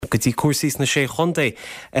go dtí cuasís na sé chundé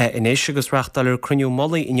in éis agus reachtalir cruniú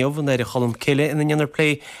mollaí in jobhan ar a cholm ciile in inionar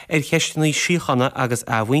plé cheistnaí síochanna agus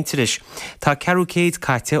ahhaintiris. Tá ceú céad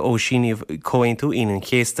caite ó síníomh cóhaintú inan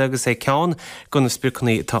chéasta agus é ceann gon na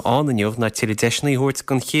spircannaí tá an inniuh na tiile deisnaí thuirt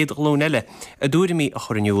gon chéad glón eile a dúrimí a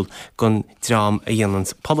chorniúil gon drám a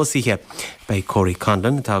dhéanans polisíthe. Bei Corey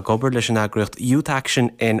Conlon tá gobar leis an agriocht Youth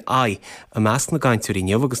Action NI a meas na gaiintúí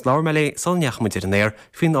neamh agus láir meile salneach muidir an éir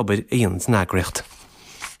fin obair a dhéanans na agriocht.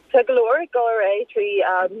 Tá glóir gáir trí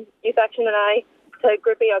Youth Action NI tá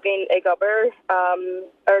grúpi agin ag gobar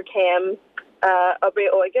ar céim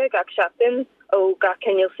obair óige gach seachtain ó gach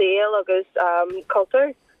ceiniil síl agus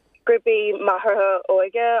cultúr. Grúpi maithartha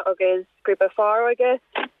óige agus grúpa far óige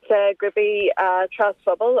tá grúpi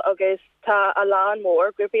Transphobal agus tá a lán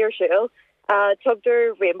mór grúpi ar siúil.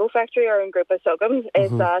 Tugtar Rainbow Factory ar an grúpa sogam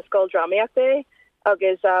is Scoil Dramaíochta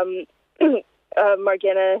agus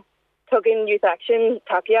margina tugin Youth Action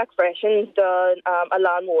takeíach freisin don a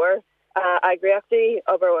lán mór agriachtaí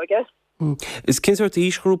obair óige. Is cin sort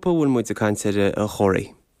ísgrúpa bhfuil muid a caiintear a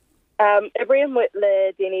choirí? Ibriam with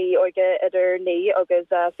le déine óige idir ní agus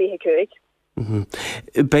fiche cuaig.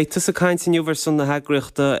 Beitas a caiintinniu ver sun na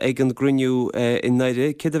hagriachta ag an gruniú in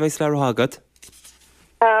naire, cid a bheits le hagad?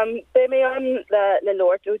 Be mé an le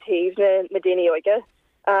Lord útíh na déine óige.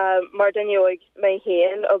 Mar daine óig mé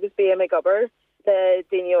héan agus bé me gobar le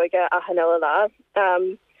déine óige a hanile lá.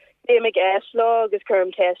 Bé me eislá agus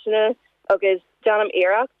chum teisina agus Janam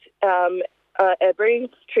Iirecht Ibri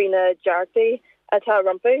trína Jartaí atá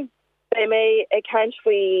rumpu. Be mé ag caint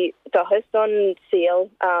faoi dochas don síl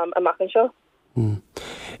amachchan seo.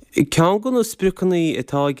 Cean go na sprucannaí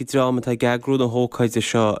atá ag drama tá gagrú na hócaide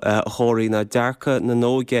seo a chóirí na dearcha na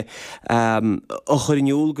nóige a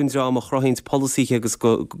chuirniúil gon drama chrochaint polisíthe agus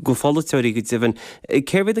go folateoirí go ddíhann.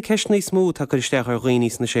 Céirhid a ceisnaí smú tá chuisteach ar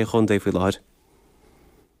ghaoinís na sé chundé faoi láir?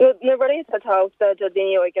 Na ruí atáta do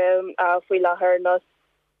daine óige faoi láthair nos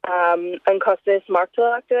an costas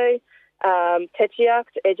martalachta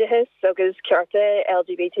titiacht idihis agus cearta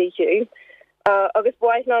LGBTQ. Agus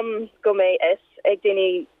buitnam go mé is ag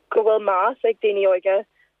déine go bhfuil más ag déine óige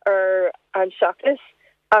ar an seachtas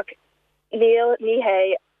ach níl ní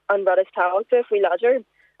hé an rud is táhachta faoi láidir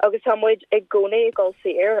agus támuid ag gcónaí ag gáil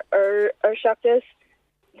saoir ar seachtas.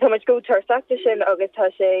 Támuid go tuairteachta sin agus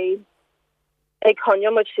tá sé ag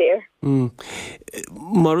chonneam muid séir.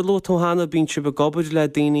 Mar lo tóhanana bín si be gobair le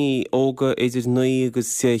daoine óga idir 9 agus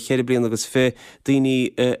cheir bliana agus fé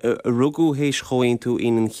daoine rugú hééis choin tú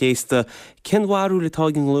inan chéasta. Cenhharú le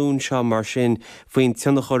tágin lún seo mar sin faoin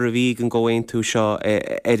tionna chur a bhí an ggóin tú seo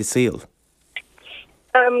ar a síl?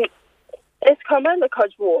 Is cuma le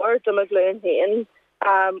cod mór do a glún héin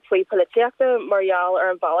faoi políteachta marall ar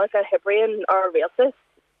an ballach a Hibrian ar réaltas.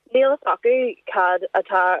 Níl acu cad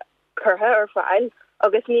atá curtha ar fáil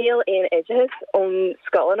agus níl éon idihis ón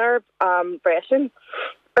scolannar breisin.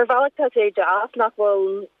 Ar bhealach tá sé deas nach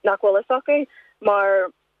bhfuil is acu mar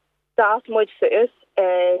das muid suas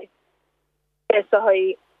is a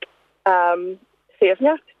haid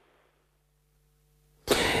suasneacht.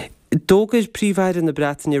 Dógad príomhhaid in na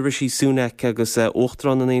Breataine Rishi Sunak agus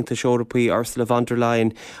Uachtarán an Aontas Eorpaí Ursula von der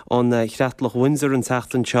Leyen an Chreatlach Windsor an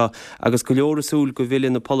teachtain seo agus go leorasúil go bhfuil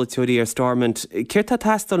na politeoirí ar Stormont. Céir tá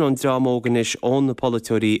teastal an drámóganis ón na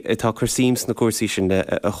politeoirí atá chuirsíms na cuasaí sin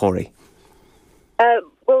a choirí?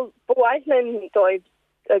 Well, bhhaidlinn dóibh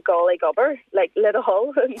a gáil ag gobar, like lit a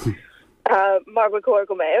hull mar bhcóir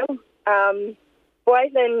go méil.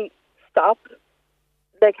 Bhhaidlinn stop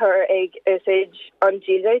like her ag usage an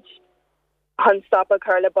GH han stop a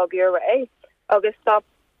curl a buggy array agus stop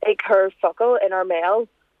ag her focal in our mail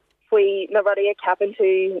fui na rudi a capin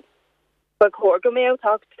to bag horgo mail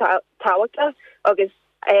talk tawata agus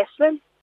Aislinn